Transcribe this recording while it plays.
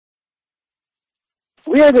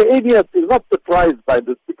We as the ADF is not surprised by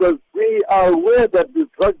this because we are aware that this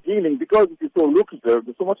drug dealing, because it is so lucrative,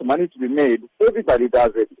 there's so much money to be made, everybody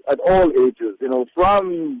does it at all ages,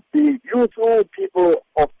 from the youth to people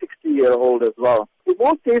of 60-year-old as well. In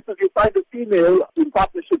most cases, you find a female in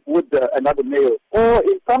partnership with another male. Or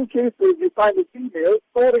in some cases, you find a female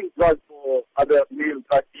storing drugs for other male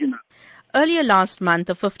drug dealers. Earlier last month,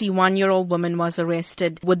 a 51-year-old woman was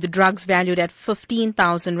arrested with the drugs valued at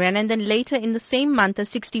 15,000 rand, and then later in the same month, a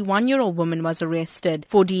 61-year-old woman was arrested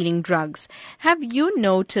for dealing drugs. Have you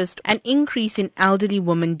noticed an increase in elderly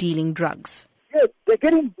women dealing drugs? Yes, they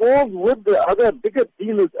get involved with the other bigger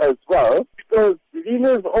dealers as well, because the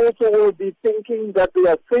dealers also will be thinking that they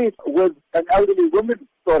are safe with an elderly woman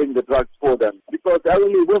storing the drugs for them, because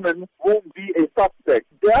elderly women won't be a suspect.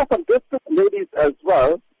 There are some desperate ladies as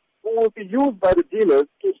well who will be used by the dealers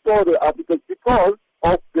to store the articles because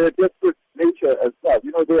of their desperate nature as well.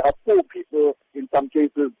 They are poor people in some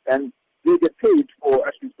cases, and they get paid for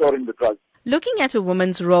actually storing the drugs. Looking at a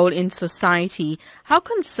woman's role in society, how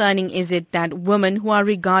concerning is it that women who are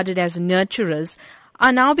regarded as nurturers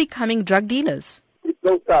are now becoming drug dealers? It's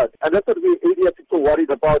so sad, and that's what we ADF is so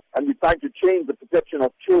worried about, and we're trying to change the perception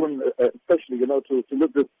of children, especially, to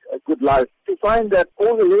live this good life. To find that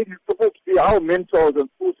all the ladies are supposed to be our mentors and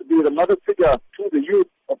supposed to be the mother figure to the youth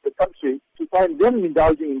of the country, to find them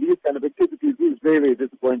indulging in these kind of activities is very, very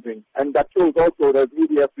disappointing. And that shows also that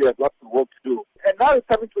ADF, we have lots of work to do. And now it's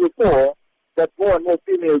coming to the fore that more and more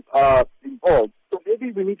females are involved. So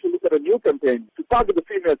maybe we need to look at a new campaign to target the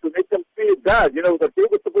females, to make them feel bad, that they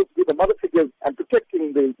were supposed to be the mother figures and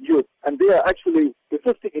protecting the youth, and they are actually